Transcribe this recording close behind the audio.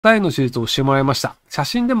二重の手術をしてもらいました。写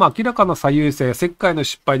真でも明らかな左右差や切開の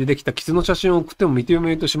失敗でできた傷の写真を送っても認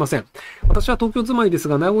めようとしません。私は東京住まいです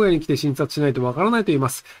が、名古屋に来て診察しないとわからないと言いま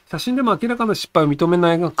す。写真でも明らかな失敗を認め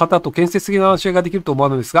ない方と建設的な話し合いができると思う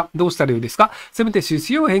のですが、どうしたらいいですか？せめて手術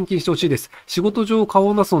費用を返金してほしいです。仕事上顔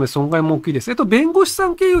を出すので損害も大きいです。弁護士さ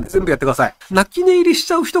ん経由で全部やってください。泣き寝入りし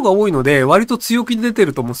ちゃう人が多いので、割と強気で出て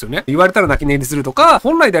ると思うんですよね。言われたら泣き寝入りするとか、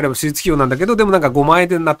本来であれば手術費用なんだけど、でもなんか5万円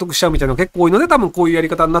で納得しちゃうみたいなのが結構多いので、多分こういうやり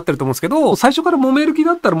方になってると思うんですけど、最初から揉める気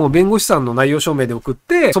だったらもう弁護士さんの内容証明で送っ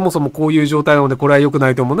て、そもそもこういう状態なのでこれは良くな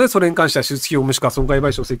いと思うので、それに関しては手術費用もしくは損害賠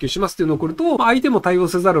償を請求しますっていうのを送ると、相手も対応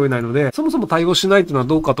せざるを得ないので、そもそも対応しないっていうのは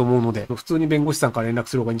どうかと思うので、普通に弁護士さんから連絡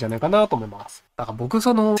する方がいいんじゃないかなと思います。だから僕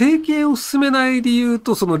整形を進めない理由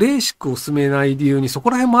とレーシックを進めない理由にそ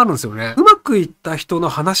こら辺もあるんですよね。うまくいった人の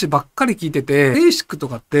話ばっかり聞いてて、レーシックと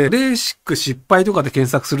かって、レーシック失敗とかで検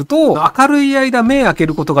索すると、明るい間目開け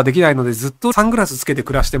ることができないのでずっとサングラスつけて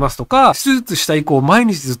暮らしてますとか、手術した以降毎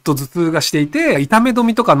日ずっと頭痛がしていて、痛め止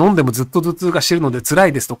めとか飲んでもずっと頭痛がしてるので辛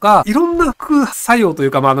いですとか、いろんな副作用とい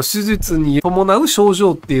うか、手術に伴う症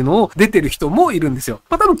状っていうのを出てる人もいるんですよ。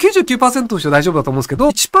多分 99% の人は大丈夫だと思うんですけど、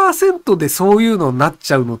1% でそういうのになっ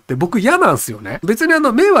ちゃうのって僕嫌なんですよね。別に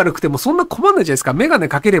目悪くてもそんな困んないじゃないですか。メガネ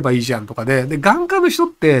かければいいじゃんとかで、眼科の人っ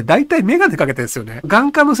て大体メガネかけてるんですよね。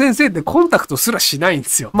眼科の先生ってコンタクトすらしないんで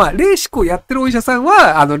すよ。レーシックをやってるお医者さん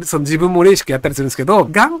は、自分もレーシックやったりするんですけど、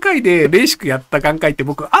眼科医でレーシックやった眼科医って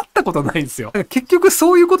僕会ったことないんですよ。結局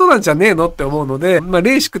そういうことなんじゃねえのって思うので、レ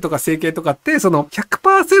ーシックとか整形とかって、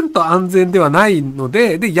100% 安全ではないの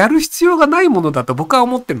で、やる必要がないものだと僕は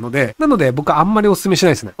思ってるので、なので僕はあんまりお勧めしな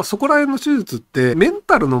いですね。そこら辺の手術ってメン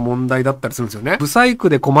タルの問題だったりするんですよね。ブサイク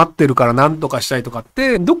で困ってるから何とかしたいとかっ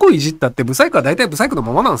て、どこいじったってブサイクは大体ブサイクの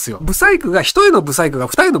ままなんですよ。ブサイクが一重のブサイクが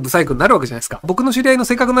二重のブサイクになるわけじゃないですか。僕の知り合いの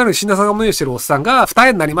性格のある死んださが無してるおっさんが二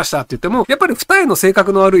重になりましたって言っても、やっぱり二重の性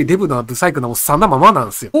格の悪いデブなブサイクなおっさんなままなん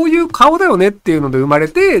ですよ。こういう顔だよねっていうので生まれ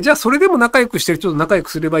て、じゃあそれでも仲良くしてる人と仲良く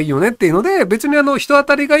すればいいよねっていうので、別に人当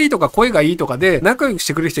たりがいいとか声がいいとかで仲良くし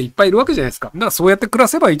てくれる人いっぱいいるわけじゃないですか。だからそうやって暮ら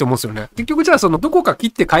せばいいと思うんですよね。結局じゃあどこか切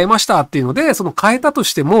って変えましたっていうので、変えたと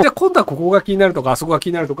しても、じゃあ今度はここが気になるとか、あそこが気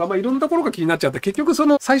になるとか、いろんなところが気になっちゃって、結局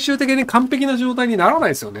最終的に完璧な状態にならない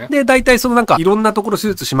ですよね。で、大体いろんなところ手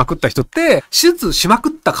術しまくった人って、手術しまく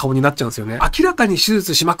った顔になっちゃうんですよね。明らかに手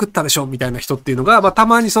術しまくったでしょみたいな人っていうのが、た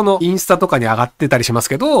まにインスタとかに上がってたりします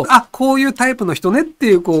けど、こういうタイプの人ねって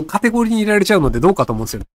いうカテゴリーに入れられちゃうのでどうかと思うんで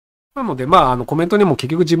すよね。なので、コメントにも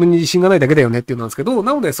結局自分に自信がないだけだよねっていうのなんですけど、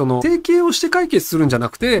なので整形をして解決するんじゃな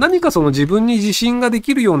くて、何か自分に自信がで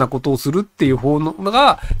きるようなことをするっていう方の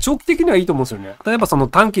が、長期的にはいいと思うんですよね。例えば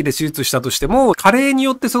短期で手術したとしても、加齢に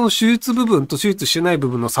よって手術部分と手術してない部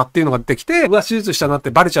分の差っていうのが出てきて、手術したなって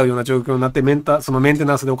バレちゃうような状況になって、メンテ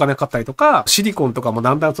ナンスでお金かかったりとか、シリコンとかも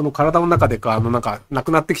だんだん体の中でな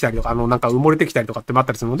くなってきたりとか、埋もれてきたりとかってもあっ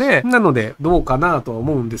たりするので、なので、どうかなとは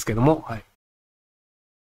思うんですけども、はい。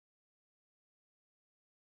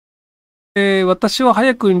私は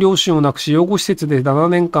早くに両親を亡くし、養護施設で7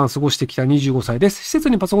年間過ごしてきた25歳です。施設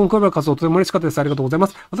にパソコンを加える活動とても嬉しかったです。ありがとうございま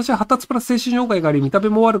す。私は発達プラス精神障害があり、見た目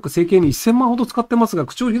も悪く整形に1000万ほど使ってますが、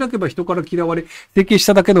口を開けば人から嫌われ、整形し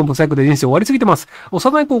ただけのブサイクで人生終わりすぎてます。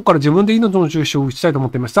幼い頃から自分で命の重視を打ちたいと思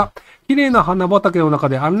っていました。綺麗な花畑の中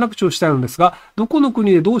で安楽死をしたいのですが、どこの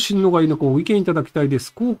国でどう死ぬのがいいのかご意見いただきたいで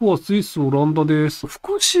す。候補はスイス、オランダです。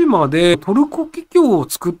福島でトルコキキョウを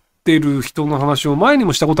作ってる人の話を前に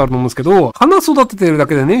もしたことあると思うんですけど、花育ててるだ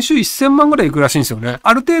けで年収1000万ぐらいいくらしいんですよね。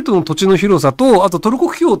ある程度の土地の広さと、あとトル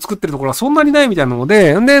コキキョウを作ってるところはそんなにないみたいなの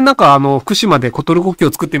で、福島でトルコキキョウ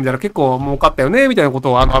を作ってみたら結構儲かったよね、みたいなこ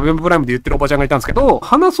とをアベマプライムで言ってるおばちゃんがいたんですけど、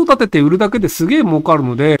花育てて売るだけですげえ儲かる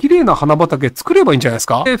ので、綺麗な花畑作ればいいんじゃないです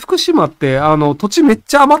か。福島って土地めっ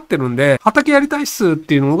ちゃ余ってるんで、畑やりたいっすっ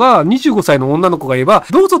ていうのが25歳の女の子が言えば、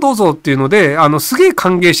どうぞどうぞっていうので、すげえ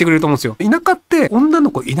歓迎してくれると思うんですよ。田舎って女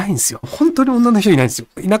の子いないんですよ。本当に女の人いないんですよ。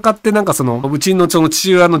田舎ってうちの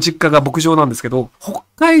父親の実家が牧場なんですけど、北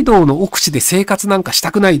海道の奥地で生活なんかし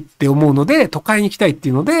たくないって思うので、都会に行きたいって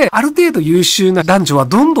いうので、ある程度優秀な男女は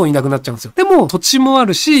どんどんいなくなっちゃうんですよ。でも、土地もあ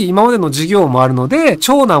るし、今までの事業もあるので、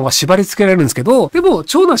長男は縛り付けられるんですけど、でも、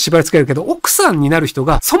長男縛り付けるけど、奥さんになる人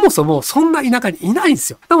がそもそもそんな田舎にいないんです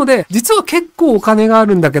よ。なので、実は結構お金があ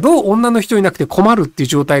るんだけど、女の人いなくて困るっていう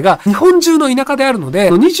状態が、日本中の田舎であるの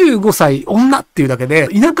で、25歳女っていうだけで、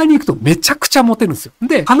田舎に行くとめちゃくちゃモテるんですよ。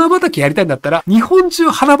で、花畑やりたいんだったら、日本中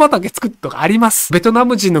花畑作るとかあります。ベトナ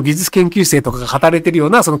ム人の技術研究生とかが働いてるよう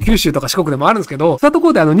な、その九州とか四国でもあるんですけど、そういうとこ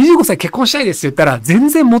ろで25歳結婚したいですって言ったら、全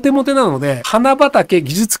然モテモテなので、花畑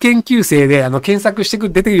技術研究生で検索して出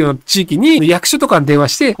てくるような地域に役所とかに電話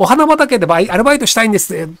して、お花畑でアルバイトしたいんで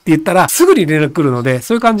すって言ったら、すぐに連絡来るので、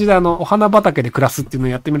そういう感じでお花畑で暮らすっていうの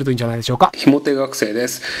をやってみるといいんじゃないでしょうか。ひもて学生で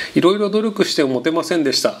す。いろいろ努力してもモテません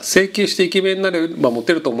でした。整形してイケメンになればモ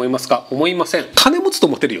テると思いますか？思いません。金持つと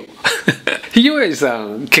モテるよ。ひげおやじさ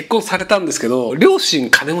ん結婚されたんですけど、両親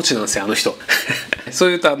金持ちなんですよ、あの人。そ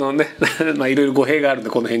ういうとまあいろいろ語弊があるんで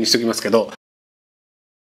この辺にしときますけど。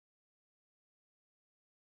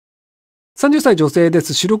30歳女性で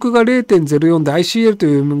す。視力が 0.04 で ICL と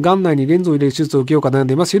いう眼内にレンズを入れる手術を受けようか悩ん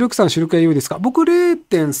でいます。ひろゆきさん視力は良いですか？僕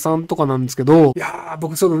 0.3 とかなんですけど、いやー、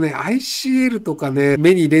僕ICL とかね、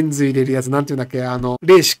目にレンズ入れるやつ、なんていうんだっけ、レ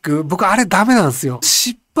ーシック。僕あれダメなんですよ。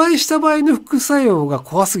失敗した場合の副作用が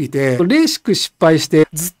怖すぎて、レーシック失敗して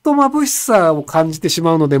ずっと眩しさを感じてし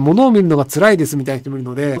まうので、物を見るのが辛いですみたいな人もいる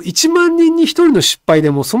ので、1万人に1人の失敗で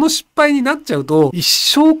もその失敗になっちゃうと一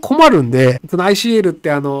生困るんで、その ICL って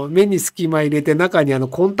目に隙間入れて中に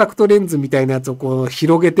コンタクトレンズみたいなやつをこう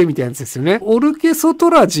広げてみたいなやつですよね。オルケソト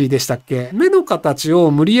ラジーでしたっけ？目の形を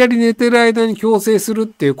無理やり寝てる間に矯正するっ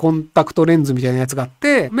ていうコンタクトレンズみたいなやつがあっ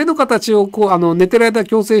て、目の形をこう寝てる間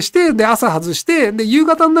矯正して、で朝外して、で夕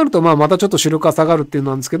方になるとまたちょっと視力が下がるっていう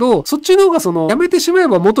のなんですけど、そっちの方がやめてしまえ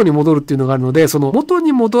ば元に戻るっていうのがあるので、元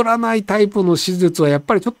に戻らないタイプの手術はやっ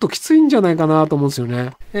ぱりちょっときついんじゃないかなと思うんですよ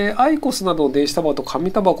ね。アイコスなどの電子タバコと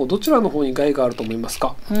紙タバコどちらの方に害があると思います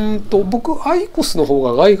か？僕アイコスの方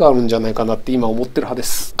が害があるんじゃないかなって今思ってる派で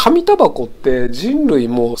す。紙タバコって人類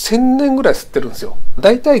も1000年ぐらい吸ってるんですよ。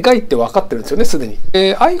だいたい害って分かってるんですよね、すでに。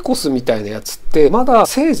アイコスみたいなやつってまだ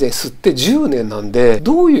せいぜい吸って10年なんで、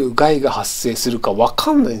どういう害が発生するか分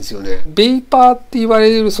かんないんですよね。ベイパーって言われ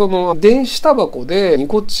る電子タバコでニ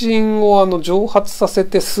コチンを蒸発させ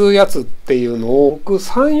て吸うやつっていうのを僕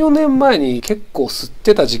3、4年前に結構吸っ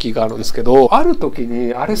てた時期があるんですけど、ある時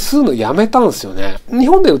にあれ吸うのやめたんですよね。日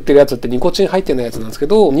本で売ってるやつってニコチン入ってないやつなんですけ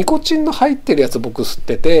ど、ニコチンの入ってるやつ僕吸っ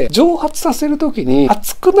てて、蒸発させる時に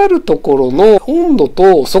熱くなるところの温度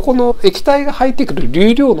とそこの液体が入ってくる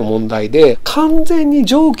流量の問題で、完全に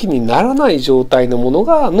蒸気にならない状態のもの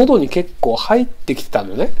が喉に結構入ってきてた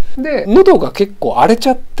のね。で、喉が結構荒れち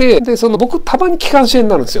ゃって、で、僕たまに気管支炎に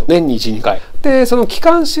なるんですよ。年に1、2回。で、その気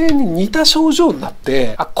管支炎に似た症状になっ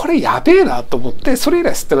て、これやべえなと思って、それ以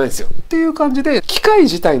来吸ってないんですよ。っていう感じで、機械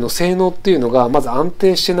自体の性能っていうのがまず安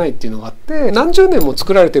定してないっていうのがあって、何十年も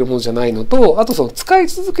作られてるものじゃないのと、あと使い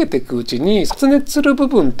続けていくうちに、発熱する部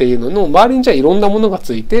分っていうのの周りにじゃあいろんなものが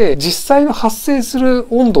ついて、実際の発生する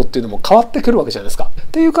温度っていうのも変わってくるわけじゃないですか。っ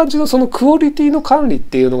ていう感じのクオリティの管理っ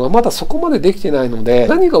ていうのがまだそこまでできてないので、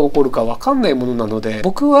何が起こるかわかんないものなので、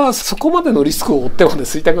僕はそこまでのリスクを負ってまで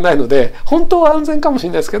吸いたくないので、本当は安全かもしれ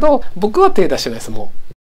ないですけど、僕は手出してないです、もう。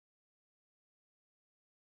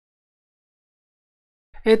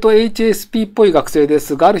HSP っぽい学生で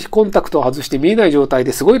すが、ある日コンタクトを外して見えない状態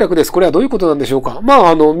ですごい楽です。これはどういうことなんでしょうか？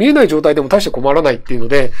見えない状態でも大して困らないっていうの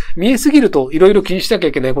で、見えすぎると色々気にしなきゃ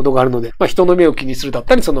いけないことがあるので、人の目を気にするだっ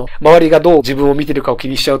たり、周りがどう自分を見てるかを気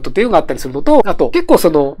にしちゃうとっていうのがあったりするのと、あと結構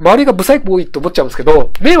周りがブサイク多いと思っちゃうんですけ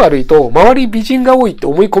ど、目悪いと周り美人が多いって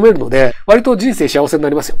思い込めるので、割と人生幸せにな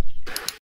りますよ。